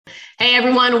Hey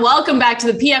everyone, welcome back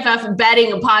to the PFF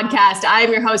Betting Podcast. I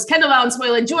am your host, Kendall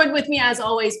Valenzuela. Joined with me as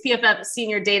always, PFF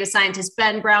Senior Data Scientist,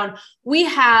 Ben Brown. We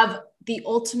have the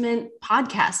ultimate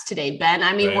podcast today, Ben.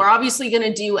 I mean, We're obviously going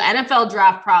to do NFL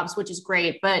draft props, which is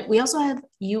great, but we also have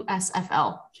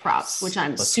USFL props, which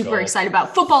I'm super excited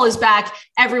about. Football is back.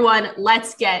 Everyone,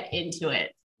 let's get into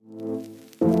it.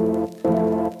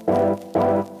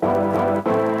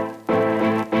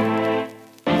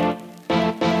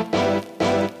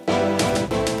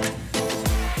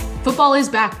 Football is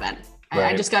back, Ben.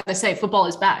 I just got to say, football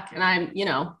is back. And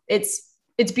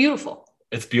it's beautiful.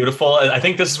 It's beautiful. I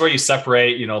think this is where you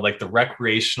separate, like the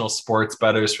recreational sports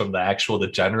bettors from the actual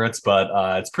degenerates, but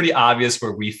it's pretty obvious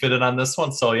where we fit in on this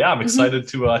one. So yeah, I'm excited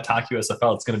to talk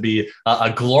USFL. It's going to be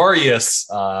a glorious,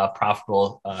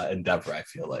 profitable endeavor, I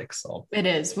feel like. So it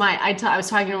is. I was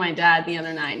talking to my dad the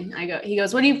other night. He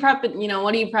goes, what are you prepping?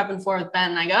 What are you prepping for with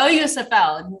Ben? And I go,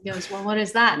 USFL. And he goes, well, what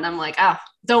is that? And I'm like,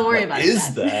 don't worry about it. What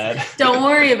is that? Don't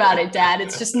worry about it, Dad.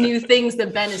 It's just new things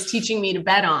that Ben is teaching me to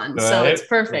bet on. So it's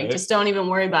perfect. Just don't even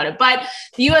worry about it. But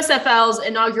the USFL's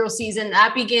inaugural season,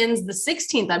 that begins the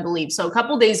 16th, I believe. So a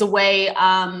couple days away.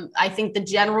 I think the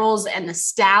Generals and the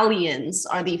Stallions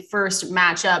are the first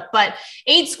matchup. But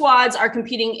 8 squads are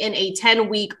competing in a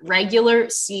 10-week regular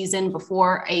season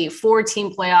before a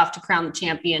 4-team playoff to crown the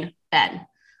champion, Ben.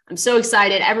 I'm so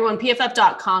excited. Everyone,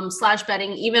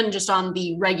 pff.com/betting, even just on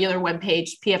the regular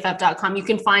webpage, pff.com, you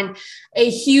can find a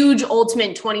huge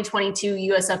Ultimate 2022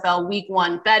 USFL Week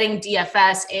 1 betting,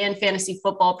 DFS, and fantasy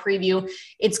football preview.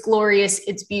 It's glorious.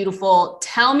 It's beautiful.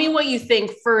 Tell me what you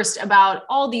think first about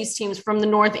all these teams from the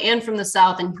North and from the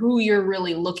South and who you're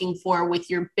really looking for with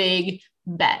your big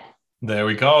bet. There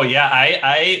we go.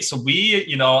 Yeah, so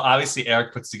we, obviously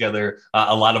Eric puts together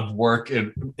a lot of work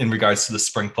in regards to the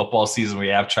spring football season. We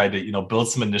have tried to, build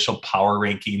some initial power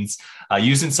rankings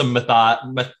using some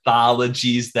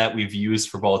methodologies that we've used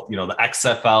for both, the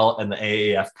XFL and the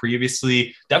AAF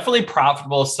previously. Definitely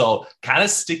profitable. So kind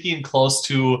of sticking close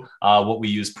to what we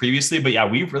used previously. But yeah,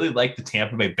 we really like the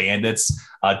Tampa Bay Bandits.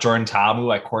 Jordan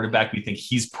Ta'amu at quarterback. We think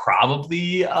he's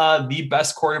probably the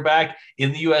best quarterback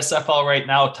in the USFL right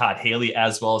now. Todd Haley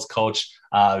as well as coach.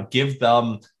 Give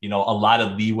them, a lot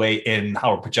of leeway in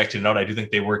how we're projecting it out. I do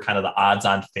think they were kind of the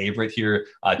odds-on favorite here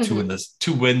to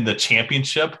win the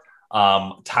championship.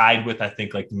 Tied with, I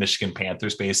think, like the Michigan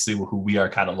Panthers, basically, who we are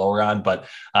kind of lower on, but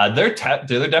they're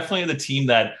definitely the team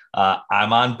that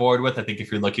I'm on board with. I think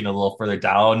if you're looking a little further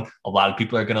down, a lot of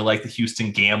people are going to like the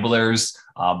Houston Gamblers.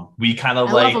 We kind of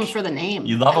love them for the name.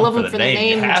 You love them for the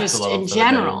name just in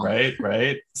general, name,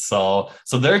 right? So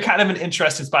they're kind of an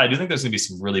interesting spot. I do think there's going to be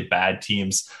some really bad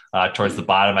teams towards the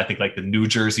bottom. I think like the New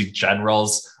Jersey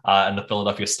Generals and the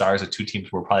Philadelphia Stars are 2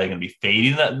 teams we're probably going to be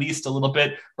fading at least a little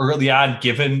bit early on,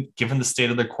 given the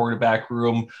state of their quarterback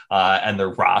room and their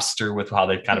roster with how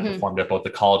they've kind of performed at both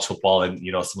the college football and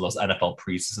some of those NFL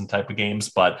preseason type of games.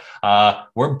 But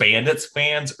we're Bandits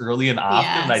fans early and often.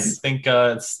 Yes. And I do think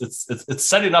it's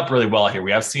setting up really well here.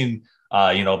 We have seen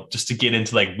just to get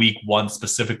into like week 1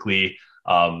 specifically,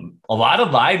 a lot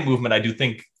of line movement. I do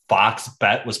think Fox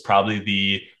Bet was probably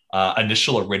the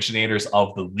initial originators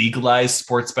of the legalized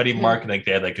sports betting market. I think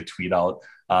they had like a tweet out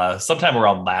sometime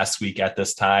around last week at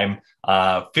this time.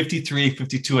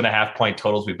 52.5 point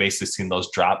totals. We've basically seen those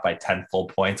drop by 10 full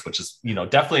points, which is,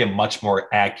 definitely a much more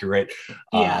accurate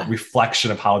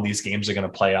reflection of how these games are going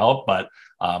to play out. But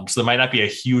so there might not be a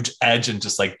huge edge in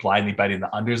just like blindly betting the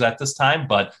unders at this time.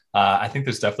 But I think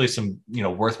there's definitely some,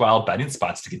 worthwhile betting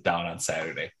spots to get down on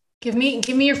Saturday. Give me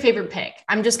your favorite pick.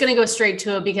 I'm just going to go straight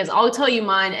to it because I'll tell you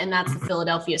mine, and that's the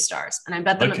Philadelphia Stars. And I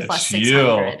bet them at plus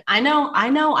 600. I know.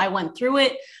 I went through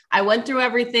it. I went through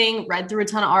everything, read through a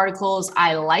ton of articles.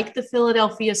 I like the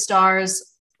Philadelphia Stars.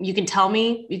 You can tell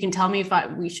me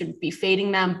if we should be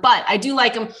fading them, but I do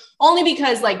like them only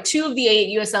because like 2 of the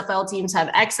 8 USFL teams have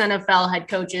ex-NFL head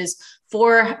coaches.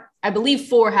 4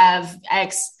 have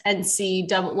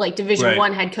ex-NC like Division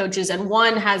I head coaches, and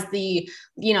 1 has the,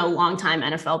 longtime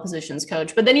NFL positions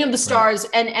coach. But then you have the Stars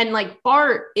and like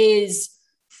Bart is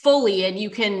fully, and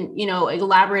you can,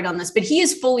 elaborate on this, but he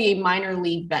is fully a minor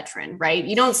league veteran, right?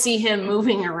 You don't see him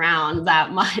moving around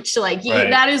that much. Like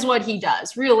that is what he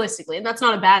does realistically. And that's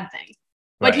not a bad thing,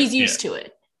 but he's used to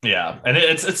it. Yeah. And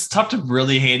it's tough to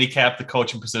really handicap the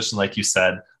coaching position. Like you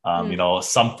said,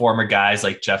 some former guys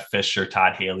like Jeff Fisher,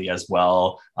 Todd Haley as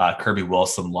well, Kirby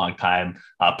Wilson, longtime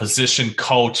position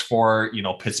coach for,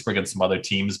 Pittsburgh and some other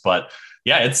teams. But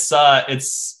yeah, it's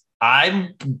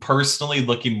I'm personally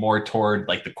looking more toward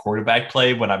like the quarterback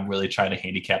play when I'm really trying to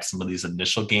handicap some of these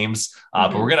initial games.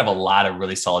 But we're gonna have a lot of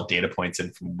really solid data points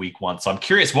in from week one. So I'm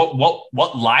curious,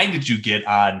 what line did you get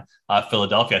on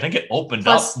Philadelphia? I think it opened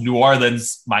up New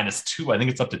Orleans -2. I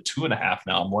think it's up to 2.5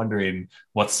 now. I'm wondering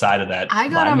what side of that I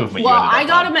got line movement. Well, I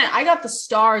got the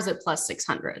Stars at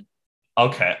 +600.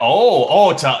 Okay. To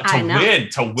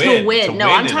win.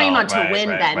 No, I'm talking about to win,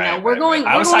 Ben. No, we're going.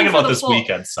 I was talking about this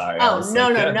weekend. Sorry. Oh, no.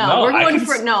 We're going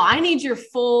for no. I need your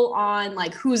full on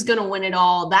like who's going to win it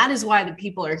all. That is why the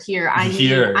people are here. I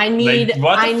need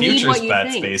futures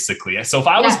bets basically. So if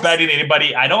I was betting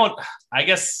anybody, I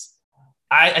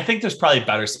think there's probably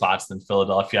better spots than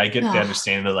Philadelphia. I get the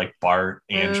understanding of like Bart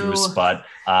Andrews, but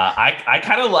I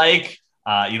kind of like.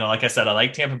 Like I said, I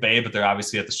like Tampa Bay, but they're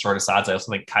obviously at the shortest odds. I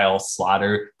also think Kyle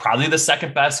Slaughter, probably the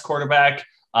second best quarterback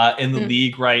in the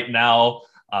league right now.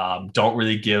 Don't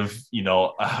really give,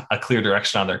 a clear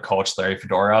direction on their coach, Larry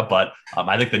Fedora, but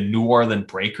I think the New Orleans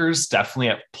Breakers definitely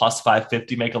at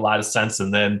 +550 make a lot of sense.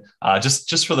 And then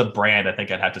just for the brand, I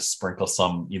think I'd have to sprinkle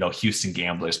some, Houston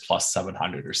Gamblers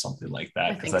 +700 or something like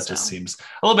that, because that just seems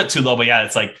a little bit too low. But yeah,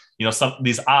 it's like, some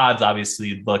these odds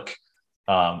obviously look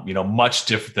much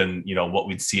different than, what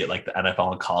we'd see at like the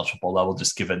NFL and college football level,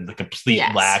 just given the complete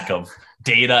lack of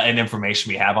data and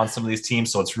information we have on some of these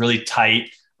teams. So it's really tight,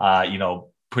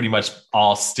 pretty much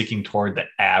all sticking toward the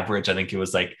average. I think it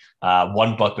was like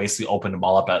 $1 basically opened them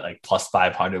all up at like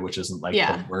 +500, which isn't like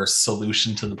the worst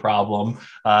solution to the problem,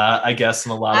 I guess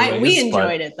in a lot of ways. We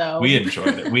enjoyed it though. We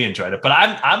enjoyed it. But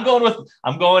I'm going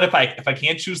if I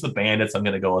can't choose the Bandits, I'm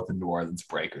going to go with the New Orleans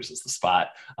Breakers as the spot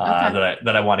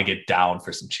that I want to get down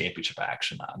for some championship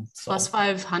action on. So.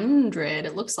 +500,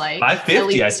 it looks like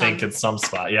 550, I think in some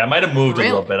spot. Yeah, I might have moved a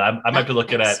little bit. I might be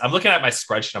looking I'm looking at my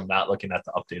spreadsheet. I'm not looking at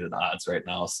the updated odds right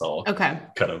now. So could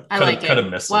have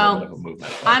missed a little bit of a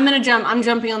movement. I'm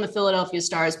jumping on the Philadelphia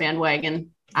Stars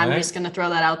bandwagon. I'm just going to throw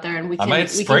that out there, and we can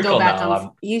go back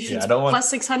on. You should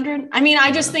 +600. I mean,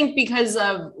 I just think because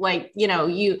of like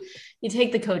you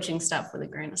take the coaching stuff with a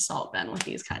grain of salt, Ben, with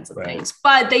these kinds of things.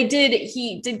 But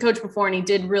he did coach before, and he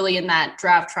did really in that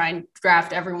draft try and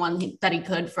draft everyone that he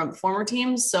could from former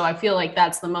teams. So I feel like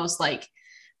that's the most like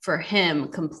for him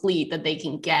complete that they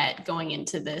can get going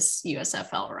into this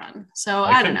USFL run. So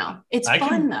I don't know. It's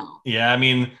fun though. Yeah. I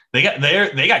mean, they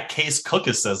got Case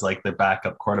Cookus as like their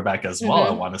backup quarterback as well.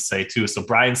 I want to say too. So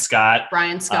Brian Scott,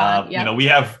 we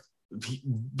have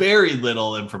very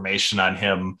little information on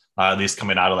him, at least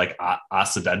coming out of like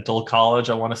Occidental College.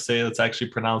 I want to say that's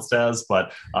actually pronounced as,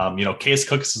 but Case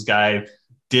Cookus' guy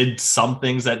did some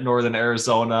things at Northern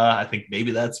Arizona. I think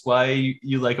maybe that's why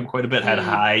you like him quite a bit. Had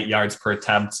high yards per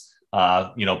attempt,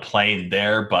 playing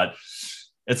there, but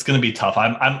it's going to be tough.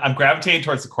 I'm gravitating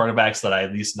towards the quarterbacks that I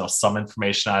at least know some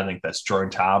information on. I think that's Jordan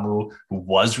Ta'amu, who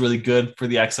was really good for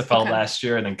the XFL last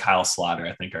year, and then Kyle Slaughter,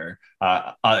 I think are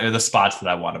the spots that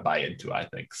I want to buy into, I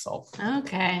think. So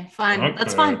okay, fine. Okay.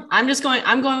 That's fine. I'm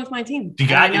going with my team. Do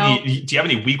you have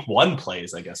any week one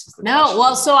plays, I guess is the question.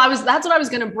 Well, so that's what I was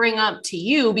going to bring up to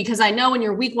you, because I know in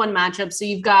your week one matchup, so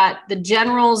you've got the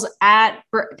Generals at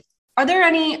are there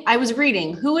any, I was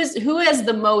reading, who has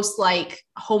the most like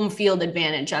home field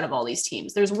advantage out of all these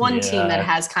teams? There's one team that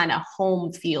has kind of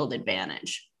home field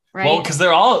advantage, right? Well, because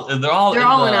they're all in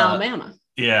Alabama.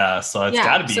 Yeah, so it's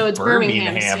got to be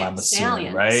Birmingham, I'm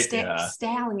assuming, right?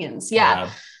 Stallions. Yeah.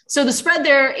 So the spread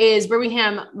there is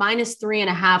Birmingham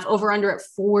 -3.5, over under at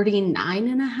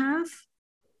 49.5.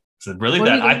 So really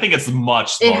I think it's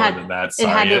much lower than that. Sorry.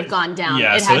 It had to have gone down.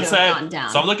 Yeah, so it's gone down.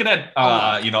 So I'm looking at,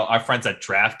 our friends at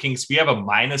DraftKings. We have a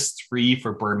 -3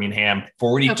 for Birmingham,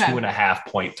 42.5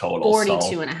 point total.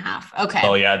 42.5. Okay.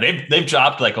 So yeah, they've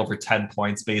dropped like over 10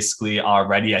 points basically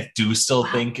already. I do still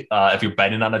think if you're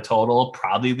betting on a total,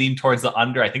 probably lean towards the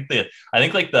under. I think they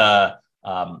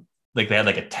had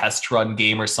like a test run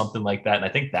game or something like that. And I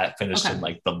think that finished in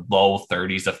like the low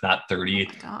 30s, if not 30.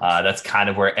 That's kind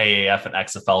of where AAF and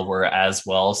XFL were as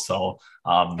well. So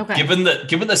given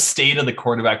the state of the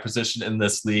quarterback position in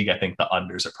this league, I think the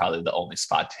unders are probably the only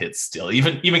spot to hit still,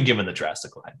 even given the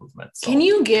drastic line movement. So. Can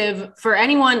you give, for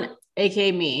anyone,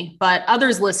 aka me, but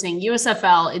others listening,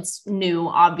 USFL, it's new,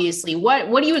 obviously.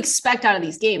 What do you expect out of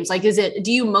these games? Like,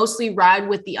 do you mostly ride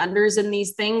with the unders in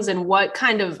these things? And what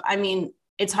kind of,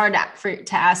 it's hard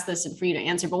to ask this and for you to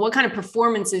answer, but what kind of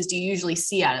performances do you usually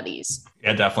see out of these?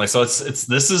 Yeah, definitely. So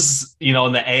this is, in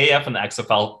the AAF and the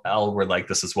XFL we're like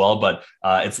this as well, but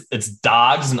it's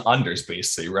dogs and unders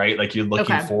basically, right? Like you're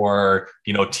looking for,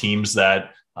 teams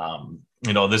that,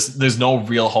 there's no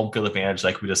real home field advantage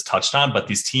like we just touched on, but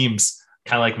these teams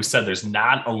kind of like we said, there's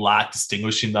not a lot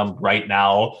distinguishing them right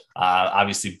now.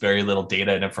 Obviously, very little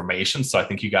data and information. So I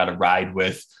think you got to ride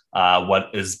with what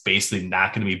is basically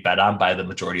not going to be bet on by the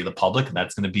majority of the public. And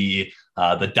that's going to be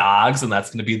the dogs, and that's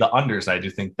going to be the unders. I do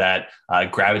think that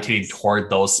gravitating toward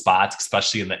those spots,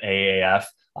 especially in the AAF,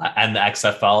 and the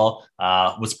XFL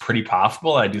was pretty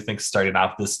profitable. I do think starting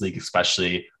off this league,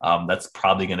 especially, that's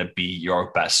probably going to be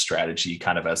your best strategy,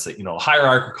 kind of as a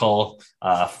hierarchical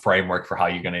framework for how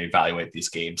you're going to evaluate these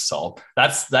games. So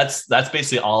that's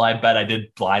basically all I bet. I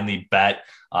did blindly bet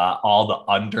all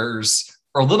the unders.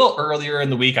 Or a little earlier in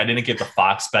the week, I didn't get the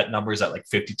Fox bet numbers at like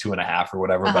 52.5 or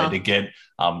whatever, but I did get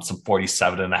some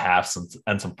 47.5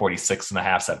 and some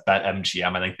 46.5 at Bet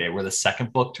MGM. I think they were the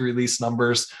second book to release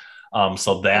numbers.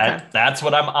 So that's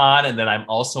what I'm on. And then I'm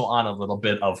also on a little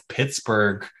bit of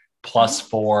Pittsburgh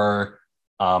 +4.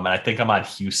 And I think I'm on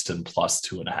Houston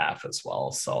 +2.5 as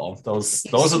well. So those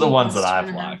are the ones that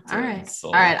I've locked. All right. So.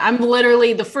 All right. I'm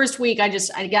literally the first week. I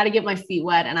got to get my feet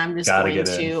wet, and I'm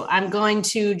going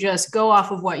to just go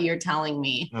off of what you're telling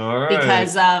me. All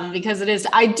right. Because it is.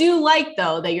 I do like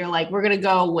though that you're like, we're gonna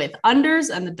go with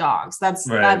unders and the dogs. That's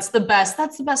the best.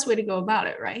 That's the best way to go about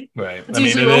it, right? Right. I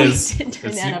mean, it is.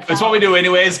 It's what we do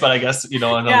anyways. But I guess in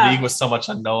a league with so much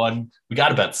unknown, we got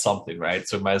to bet something, right?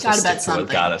 So we might as well stick to what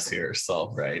got us here.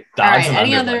 So. Right. Dogs and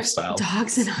any other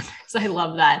dogs and others. I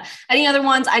love that. Any other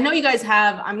ones? I know you guys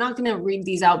have. I'm not going to read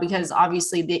these out because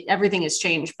obviously everything has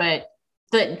changed. But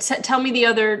tell me the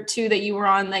other two that you were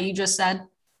on that you just said.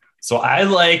 So I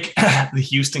like the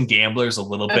Houston Gamblers a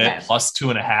little bit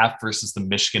 +2.5 versus the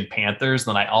Michigan Panthers.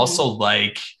 Then I also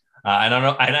like. I don't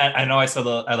know. I know I said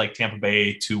I like Tampa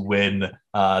Bay to win the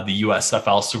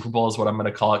USFL Super Bowl is what I'm going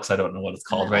to call it because I don't know what it's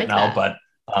called right now, but.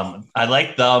 I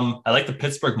like them. I like the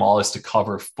Pittsburgh Maulers to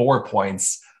cover 4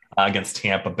 points against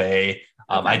Tampa Bay.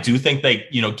 I do think they,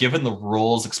 given the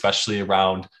rules, especially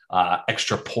around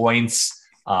extra points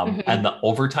and the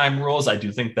overtime rules, I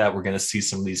do think that we're going to see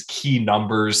some of these key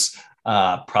numbers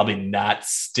probably not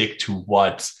stick to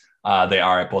what they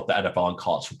are at both the NFL and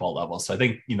college football level. So I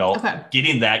think,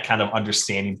 getting that kind of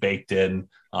understanding baked in,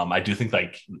 I do think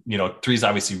 3 is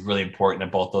obviously really important in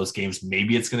both those games.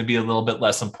 Maybe it's going to be a little bit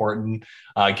less important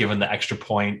given the extra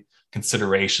point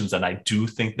considerations. And I do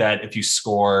think that if you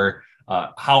score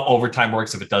how overtime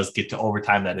works, if it does get to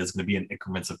overtime, that is going to be in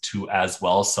increments of 2 as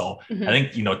well. So I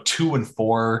think, 2 and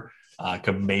 4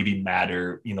 could maybe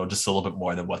matter, just a little bit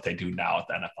more than what they do now at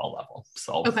the NFL level.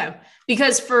 So,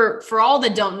 because for all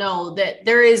that don't know that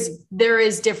there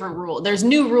is different rule. There's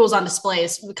new rules on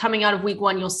displays coming out of week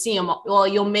 1. You'll see them. Well,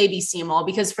 you'll maybe see them all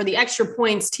because for the extra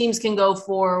points, teams can go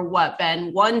for what,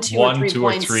 Ben, 1, 2, or 3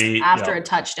 points after a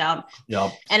touchdown.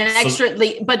 Yep. And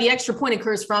but the extra point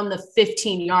occurs from the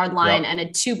 15-yard line and a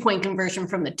 2-point conversion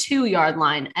from the 2-yard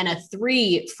line and a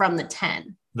 3 from the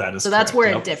 10. That's where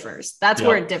it differs. That's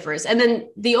where it differs. And then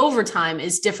the overtime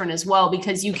is different as well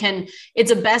because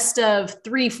it's a best of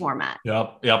 3 format.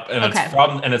 Yep.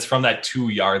 And it's from that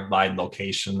 2-yard line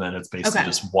location. Then it's basically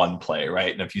just one play,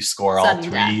 right? And if you score all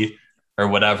 3 or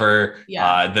whatever,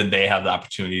 then they have the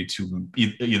opportunity to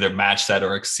either match that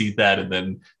or exceed that. And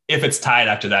then if it's tied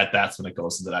after that, that's when it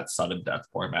goes into that sudden death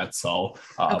format. So,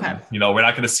 we're not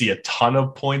going to see a ton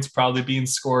of points probably being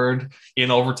scored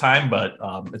in overtime, but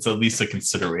it's at least a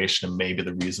consideration and maybe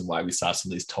the reason why we saw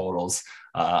some of these totals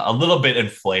a little bit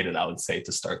inflated, I would say,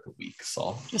 to start the week.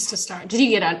 So just to start, did you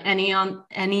get on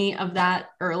any of that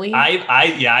early?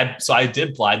 So I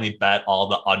did blindly bet all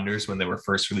the unders when they were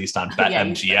first released on Bet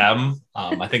MGM.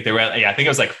 I think they were, I think it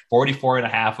was like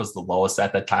 44.5 was the lowest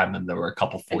at that time. And there were a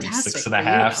couple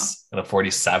 46.5 and a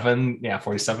 47.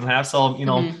 47.5.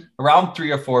 So, around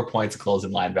 3 or 4 points of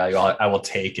closing line value. I will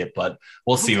take it, but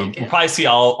we'll see. We'll probably see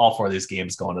all 4 of these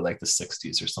games going to like the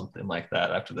 60s or something like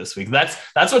that after this week. That's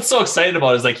what's so exciting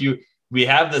about it is like we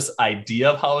have this idea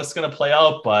of how it's going to play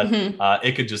out, but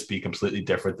it could just be completely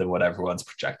different than what everyone's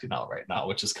projecting out right now,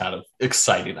 which is kind of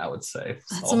exciting, I would say.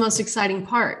 That's the most exciting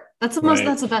part. That's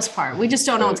the best part. We just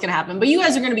don't know what's going to happen, but you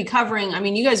guys are going to be covering. I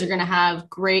mean, you guys are going to have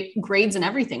great grades and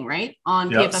everything, right? On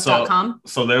PFF.com.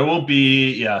 So there will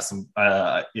be,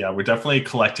 we're definitely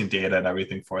collecting data and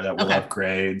everything for that. We'll have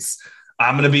grades.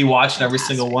 I'm going to be watching every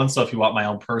single one. So if you want my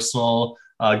own personal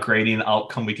grading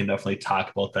outcome, we can definitely talk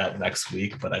about that next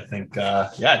week. But I think,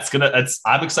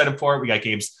 I'm excited for it. We got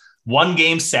games, 1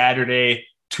 game Saturday,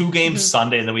 2 games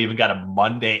Sunday, and then we even got a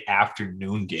Monday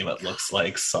afternoon game, it looks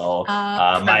like. So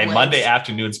my Monday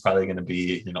afternoon is probably going to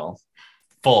be,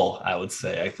 full, I would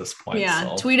say, at this point. Yeah,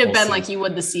 so tweet at Ben like you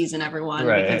would the season, everyone,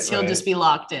 because he'll just be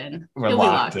locked in. He'll be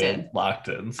locked in.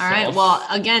 All right. Well,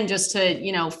 again, just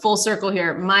to, full circle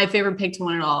here, my favorite pick to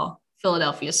win it all,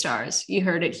 Philadelphia Stars. You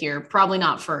heard it here. Probably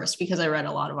not first because I read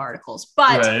a lot of articles,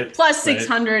 but plus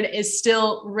 600 is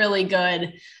still really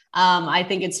good. I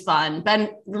think it's fun. Ben,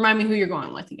 remind me who you're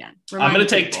going with again. I'm going to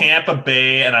take Tampa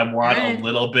Bay, and I want a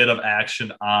little bit of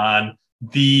action on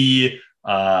the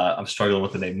I'm struggling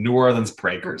with the name. New Orleans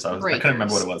Breakers. I couldn't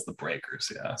remember what it was. The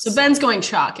Breakers. Yeah. So Ben's going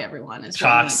chalk. Everyone is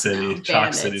chalk city.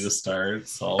 Chalk city to start.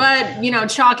 So, but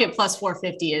chalk at plus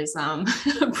 450 is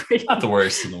pretty, not the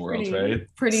worst in the world, right?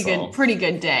 Pretty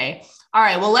good day. All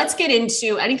right. Well, let's get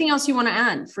into anything else you want to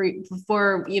add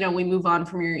before we move on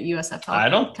from your USFL. I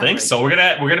don't think so. We're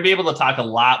gonna be able to talk a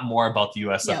lot more about the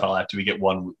USFL after we get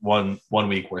one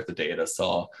week worth of data.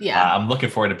 So I'm looking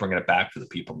forward to bringing it back for the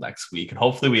people next week, and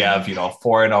hopefully we have 4-0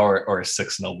 or a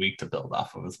 6-0 week to build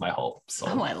off of. Is my hope. So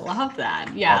I love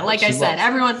that. Yeah, like I said,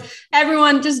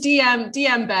 everyone just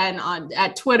DM Ben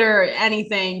at Twitter,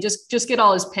 anything. Just get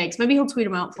all his picks. Maybe he'll tweet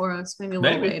them out for us. Maybe a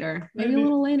little later. Maybe a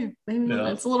little later. Maybe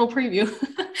it's a little preview.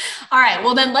 All right.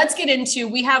 Well, then let's get into,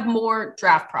 we have more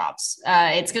draft props.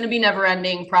 It's going to be never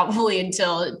ending probably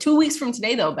until 2 weeks from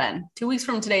today though, Ben. 2 weeks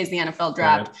from today is the NFL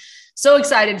draft. Right. So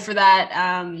excited for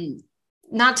that.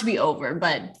 Not to be over,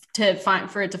 but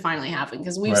for it to finally happen.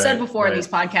 Because we've said before in these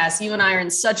podcasts, you and I are in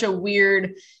such a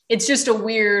weird, it's just a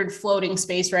weird floating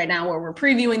space right now where we're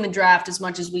previewing the draft as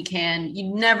much as we can.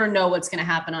 You never know what's going to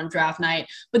happen on draft night,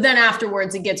 but then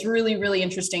afterwards it gets really, really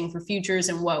interesting for futures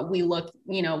and what we look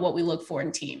for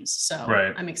in teams. So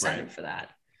I'm excited for that.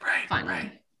 Finally.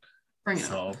 Bring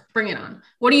it on.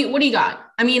 What do you got?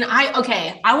 I mean,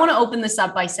 I want to open this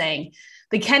up by saying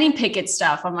the Kenny Pickett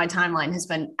stuff on my timeline has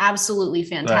been absolutely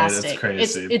fantastic. Right,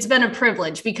 it's crazy. It's been a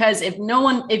privilege because if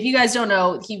you guys don't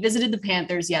know, he visited the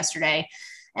Panthers yesterday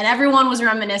and everyone was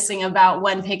reminiscing about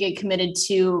when Pickett committed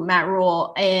to Matt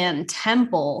Rule and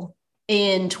Temple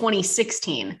in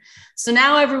 2016. So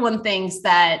now everyone thinks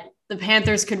that the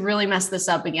Panthers could really mess this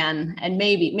up again. And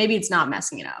maybe it's not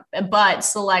messing it up, but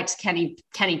select Kenny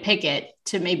Pickett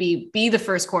to maybe be the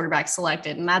first quarterback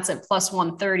selected. And that's at plus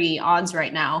 130 odds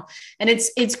right now. And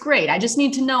it's great. I just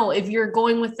need to know if you're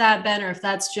going with that, Ben, or if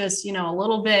that's just, a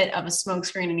little bit of a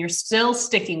smokescreen and you're still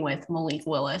sticking with Malik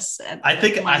Willis. I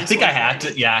think I have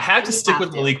to. Yeah, I have to stick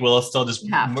with Malik Willis still, just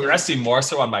resting more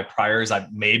so on my priors. I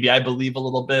believe a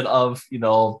little bit of,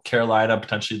 Carolina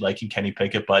potentially liking Kenny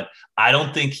Pickett, but I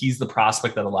don't think he's the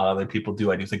prospect that a lot of other people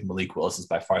do. I do think Malik Willis is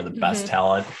by far the best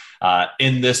talent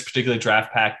in this particular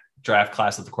draft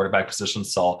class at the quarterback position.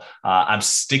 So I'm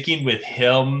sticking with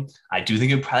him. I do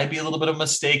think it would probably be a little bit of a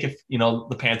mistake if,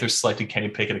 the Panthers selected Kenny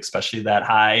Pickett, especially that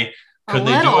high. Could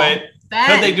they do it?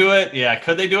 Could they do it? Yeah.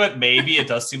 Could they do it? Maybe. It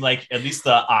does seem like at least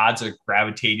the odds are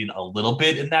gravitating a little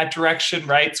bit in that direction,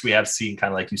 right? So we have seen,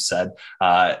 kind of like you said,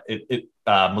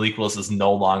 Malik Willis is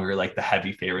no longer like the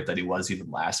heavy favorite that he was even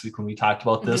last week when we talked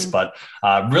about this, but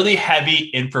really heavy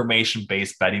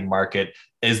information-based betting market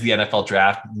is the NFL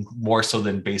draft, more so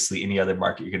than basically any other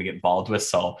market you're going to get involved with.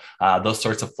 So those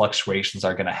sorts of fluctuations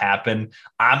are going to happen.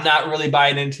 I'm not really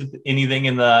buying into anything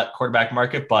in the quarterback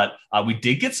market, but we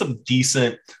did get some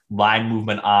decent line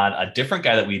movement on a different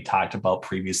guy that we talked about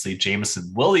previously,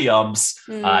 Jameson Williams.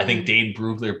 I think Dane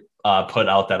Brugler put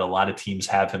out that a lot of teams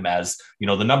have him as,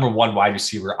 the number one wide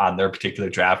receiver on their particular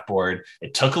draft board.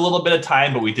 It took a little bit of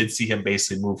time, but we did see him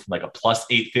basically move from like a plus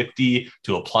 850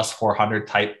 to a plus 400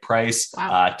 type price,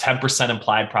 10%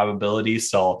 implied probability.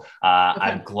 So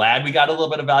I'm glad we got a little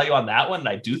bit of value on that one. And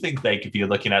I do think that if you're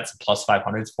looking at some plus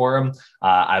 500s for him,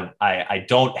 I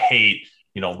don't hate,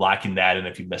 locking that in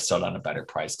if you missed out on a better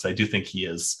price, because I do think he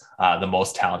is the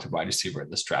most talented wide receiver in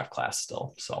this draft class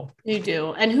still. So you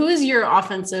do. And who is your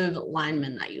offensive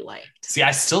lineman that you liked? See,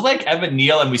 I still like Evan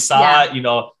Neal, and we saw,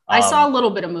 I saw a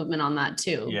little bit of movement on that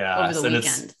too. Over the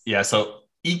weekend. So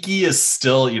Iki is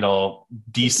still,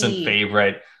 decent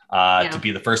favorite to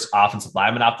be the first offensive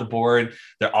lineman off the board.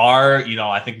 There are,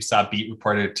 I think we saw a beat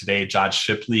reporter today, John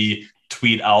Shipley,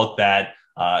 tweet out that,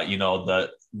 the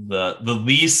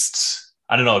least,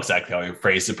 I don't know exactly how he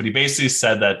phrased it, but he basically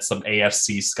said that some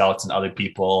AFC scouts and other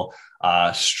people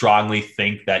strongly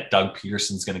think that Doug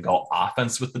Peterson's going to go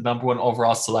offense with the number one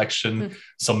overall selection.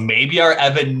 So maybe our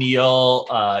Evan Neal,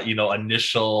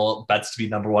 initial bets to be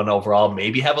number one overall,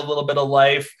 maybe have a little bit of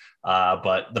life.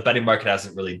 But the betting market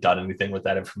hasn't really done anything with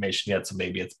that information yet. So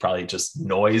maybe it's probably just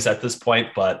noise at this point.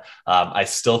 But I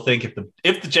still think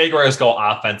if the Jaguars go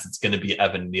offense, it's going to be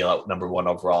Evan Neal at number one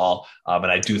overall. And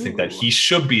I do think that he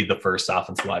should be the first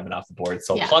offensive lineman off the board.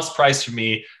 So plus price for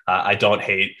me, I don't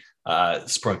hate.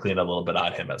 sprinkling a little bit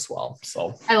on him as well.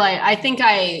 So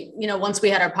once we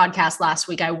had our podcast last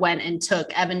week, I went and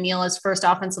took Evan Neal as first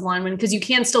offensive lineman, because you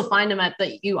can still find him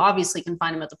you obviously can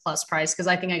find him at the plus price, because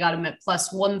I think I got him at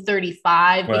plus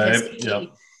 135 because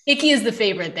Icky is the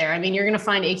favorite there. I mean, you're going to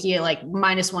find Icky at like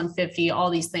minus 150, all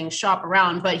these things shop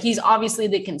around, but he's obviously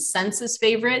the consensus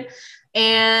favorite.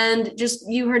 And just,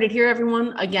 you heard it here,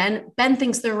 everyone. Again, Ben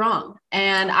thinks they're wrong.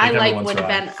 And I like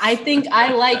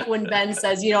when Ben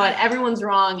says, you know what, everyone's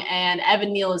wrong and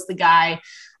Evan Neal is the guy.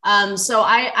 So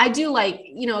I do like,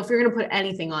 if you're going to put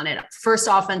anything on it, first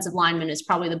offensive lineman is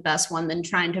probably the best one than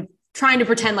trying to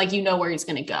pretend like you know where he's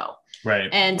going to go. Right.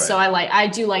 And so I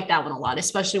do like that one a lot,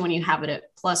 especially when you have it at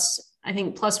plus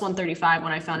 135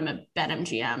 when I found him at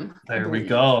BetMGM. There we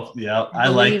go. Yeah. I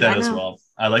like that as well.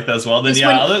 Then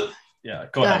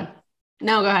go ahead.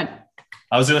 No, go ahead.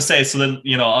 I was going to say, so then,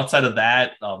 outside of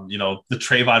that, the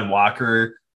Trayvon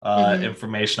Walker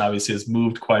information obviously has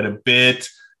moved quite a bit.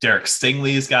 Derek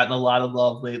Stingley has gotten a lot of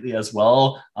love lately as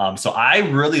well. So I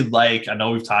really I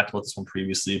know we've talked about this one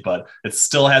previously, but it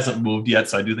still hasn't moved yet.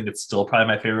 So I do think it's still probably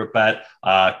my favorite bet.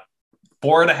 4.5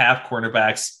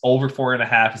 cornerbacks, over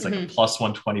 4.5 is like a plus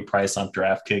 120 price on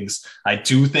DraftKings. I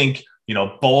do think,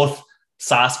 both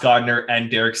Sauce Gardner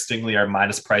and Derek Stingley are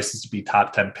minus prices to be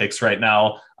top 10 picks right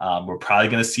now. We're probably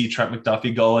going to see Trent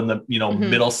McDuffie go in the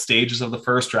middle stages of the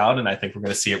first round, and I think we're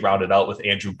going to see it rounded out with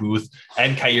Andrew Booth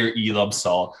and Kaiir Elam.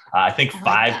 So I think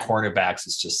five cornerbacks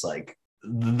is just like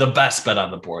the best bet on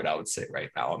the board, I would say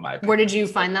right now, in my opinion. Where did you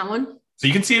find that one? So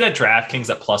you can see it at DraftKings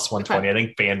at plus 120. I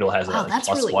think FanDuel has it at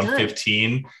plus really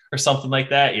 115 or something like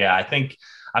that. Yeah,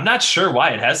 I'm not sure why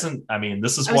it hasn't. I mean,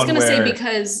 this is one where I was going to say,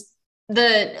 because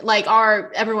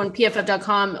everyone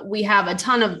PFF.com, we have a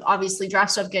ton of obviously draft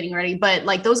stuff getting ready, but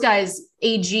like those guys,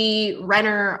 AG,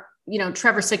 Renner,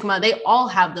 Trevor Sikkema, they all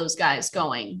have those guys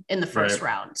going in the first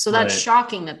round. So that's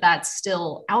shocking that that's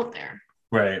still out there.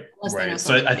 Right.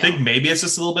 So I think maybe it's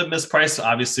just a little bit mispriced,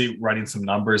 obviously running some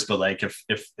numbers, but like if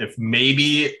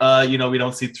maybe, we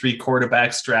don't see 3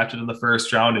 quarterbacks drafted in the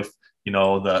first round, if,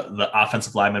 the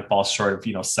offensive lineman falls short of,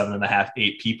 7.5,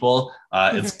 8 people,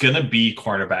 it's going to be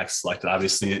cornerbacks selected.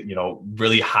 Obviously,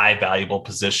 really high valuable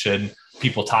position.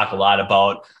 People talk a lot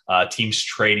about teams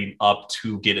trading up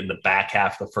to get in the back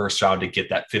half of the first round to get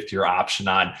that 5th-year option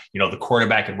on, the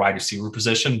quarterback and wide receiver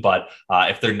position. But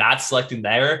if they're not selecting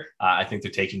there, I think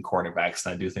they're taking cornerbacks.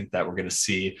 And I do think that we're going to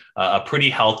see a pretty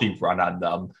healthy run on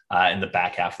them in the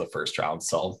back half of the first round.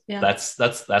 So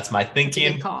that's my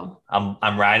thinking.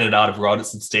 I'm riding it out. I've rode it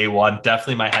since day one.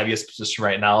 Definitely my heaviest position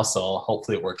right now. So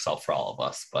hopefully it works out for all of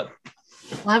us. But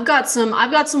I've got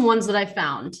some ones that I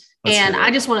found. I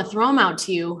just want to throw them out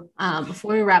to you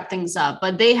before we wrap things up.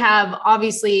 But they have,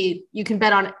 obviously, you can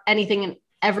bet on anything and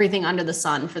everything under the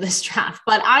sun for this draft.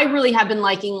 But I really have been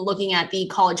looking at the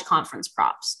college conference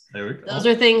props. There we go. Those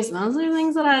are things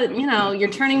that you're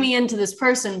turning me into this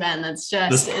person, Ben. That's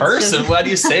just this person. Why do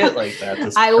you say it like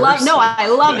that? I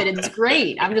love it. It's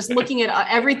great. I'm just looking at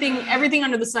everything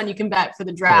under the sun you can bet for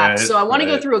the draft. So I want to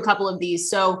go through a couple of these.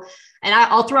 So. And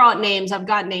I'll throw out names. I've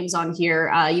got names on here.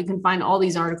 You can find all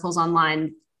these articles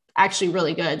online. Actually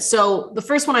really good. So the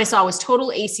first one I saw was total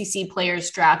ACC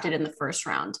players drafted in the first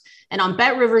round. And on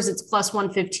Bet Rivers, it's plus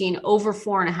 115, over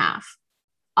 4.5.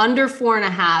 Under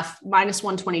 4.5, minus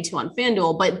 122 on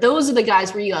FanDuel. But those are the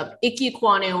guys where you have Ike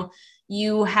Ekwonu,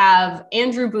 you have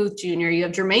Andrew Booth Jr., you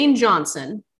have Jermaine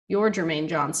Johnson, your Jermaine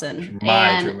Johnson.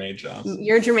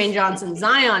 Your Jermaine Johnson,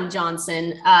 Zion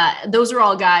Johnson. Those are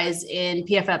all guys in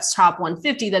PFF's top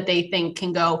 150 that they think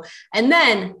can go. And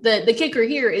then the kicker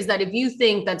here is that if you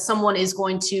think that someone is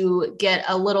going to get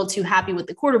a little too happy with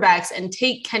the quarterbacks and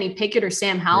take Kenny Pickett or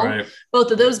Sam Howell,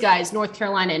 both of those guys, North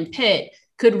Carolina and Pitt,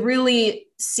 could really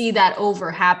see that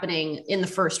over happening in the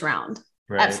first round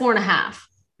at 4.5.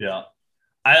 Yeah.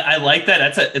 I like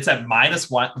that. It's at minus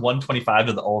 125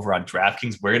 to the over on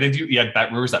DraftKings. Where did you had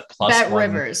Bet Rivers at plus Bet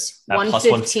Rivers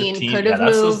 115 could have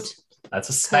moved. That's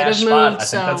a smash spot. I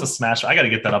think that's a smash. I got to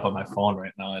get that up on my phone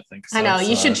right now. I think. So I know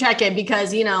you should check it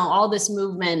because all this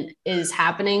movement is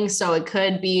happening, so it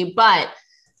could be. But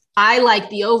I like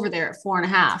the over there at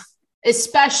 4.5,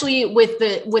 especially with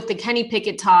the Kenny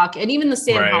Pickett talk and even the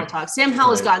Sam Howell talk. Sam Howell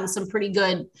has gotten some pretty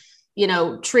good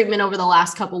treatment over the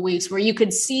last couple of weeks where you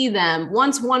could see them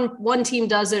once one team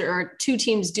does it or 2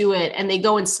 teams do it and they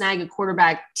go and snag a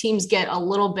quarterback, teams get a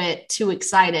little bit too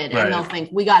excited and they'll think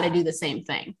we got to do the same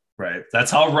thing. Right. That's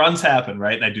how runs happen,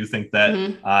 right? And I do think that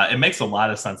it makes a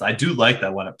lot of sense. I do like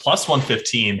that one at plus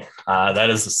 115. That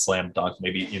is a slam dunk.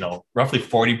 Maybe, roughly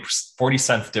 40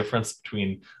 cents difference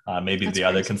between maybe that's the crazy.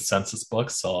 Other consensus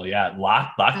books. So yeah,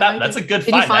 lock that. That's a good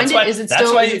find. Find that's it? Why, is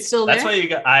it still there? That's why you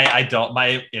got, I don't,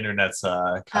 my internet's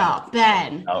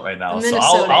Ben out right now. So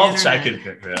I'll check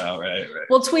it out. Right.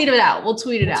 We'll tweet it out.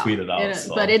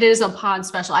 But it is a pod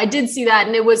special. I did see that.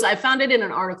 And I found it in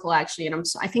an article actually. And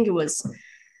I think it was,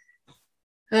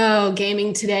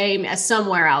 Gaming Today,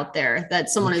 somewhere out there that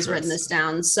someone has written this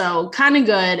down. So kind of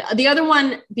good. The other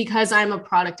one, because I'm a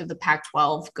product of the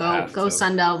Pac-12, go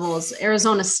Sun Devils,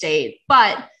 Arizona State.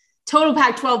 But total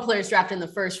Pac-12 players drafted in the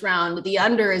first round. The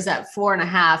under is at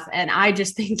 4.5. And I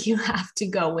just think you have to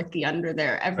go with the under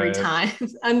there every time.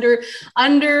 under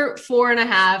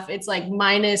 4.5. It's like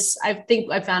minus, I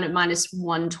think I found it minus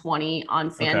 120 on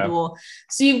FanDuel.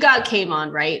 So you've got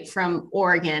Kayvon, right, from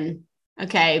Oregon.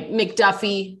 Okay,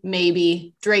 McDuffie,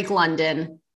 maybe Drake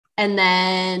London, and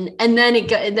then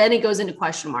it goes into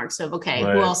question marks of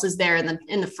who else is there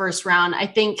in the first round? I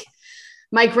think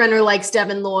Mike Renner likes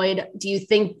Devin Lloyd. Do you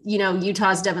think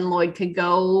Utah's Devin Lloyd could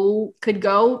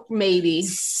go? Maybe,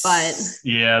 but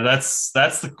yeah, that's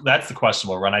the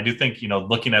questionable run. I do think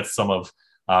looking at some of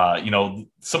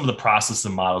some of the process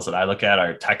and models that I look at,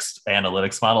 our text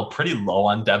analytics model, pretty low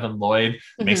on Devin Lloyd.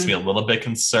 It makes me a little bit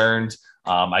concerned.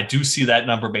 I do see that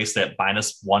number based at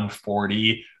minus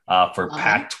 140 for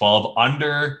Pac-12,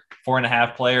 under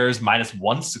 4.5 players, minus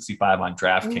 165 on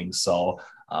DraftKings. So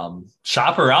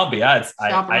shop around, but yeah,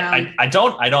 I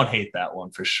don't hate that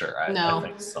one for sure. I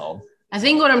think so. I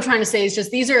think what I'm trying to say is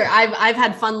just I've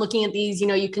had fun looking at these.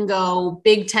 You can go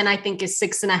Big Ten, I think is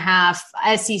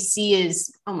 6.5. SEC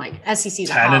is SEC is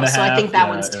a house. So I think that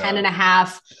one's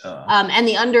 10.5. And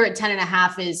the under at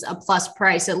 10.5 is a plus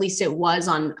price. At least it was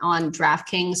on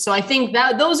DraftKings. So I think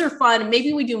that those are fun.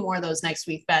 Maybe we do more of those next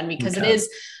week, Ben, because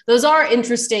those are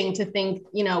interesting to think,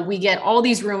 we get all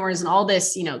these rumors and all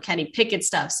this, Kenny Pickett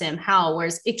stuff, Sam Howell,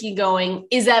 where's Icky going?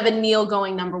 Is Evan Neal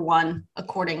going number 1,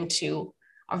 according to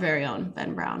our very own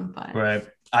Ben Brown? But right.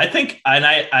 I think, and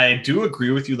I do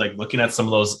agree with you, like looking at some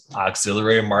of those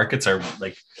auxiliary markets are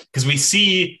like, because we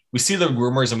see the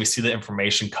rumors and we see the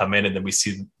information come in and then we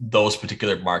see those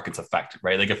particular markets affected,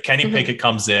 right? Like if Kenny Pickett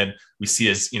comes in, we see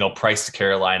his, price to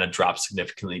Carolina drop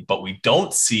significantly, but we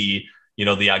don't see,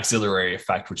 the auxiliary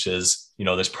effect, which is,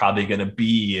 there's probably going to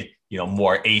be,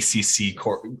 more ACC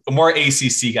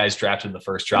guys drafted in the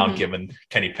first round, given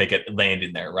Kenny Pickett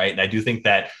landing there. Right. And I do think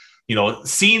that,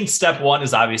 seeing step 1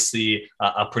 is obviously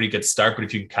a pretty good start, but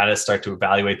if you can kind of start to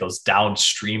evaluate those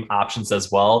downstream options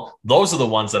as well, those are the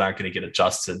ones that aren't going to get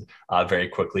adjusted very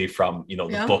quickly from,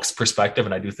 the book's perspective.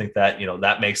 And I do think that,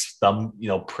 that makes them,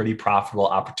 pretty profitable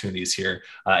opportunities here.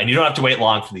 And you don't have to wait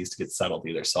long for these to get settled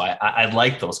either. So I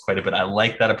like those quite a bit. I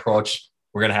like that approach.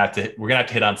 We're gonna have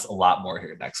to hit on a lot more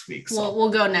here next week. So we'll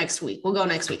go next week.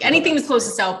 Anything to close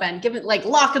us out, Ben? Give it like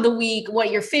lock of the week.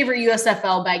 What your favorite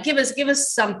USFL bet? Give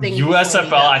us something.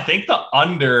 USFL. I think the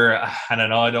under. I don't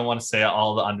know. I don't want to say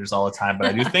all the unders all the time, but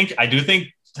I do think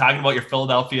talking about your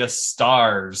Philadelphia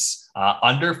Stars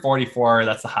under 44.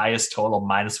 That's the highest total,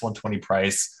 minus 120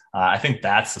 price. I think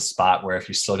that's the spot where if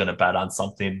you're still going to bet on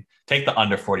something, take the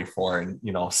under 44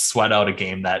 and, sweat out a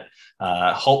game that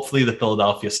hopefully the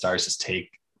Philadelphia Stars just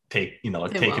take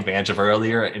advantage of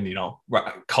earlier and,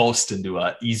 coast into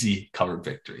an easy covered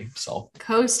victory. So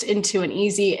coast into an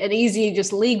easy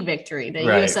just league victory, the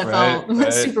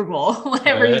USFL Super Bowl,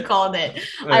 whatever you called it.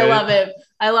 Right.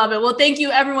 I love it. Well, thank you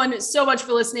everyone so much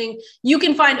for listening. You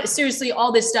can find seriously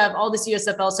all this stuff, all this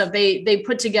USFL stuff. They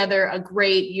put together a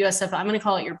great USFL. I'm going to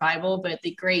call it your Bible, but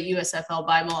the great USFL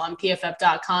Bible on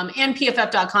pff.com and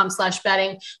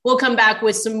pff.com/betting. We'll come back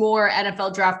with some more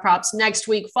NFL draft props next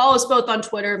week. Follow us both on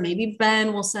Twitter. Maybe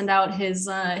Ben will send out his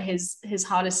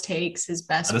hottest takes, his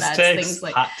best bets, things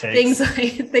like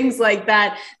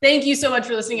that. Thank you so much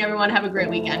for listening, everyone. Have a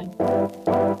great weekend.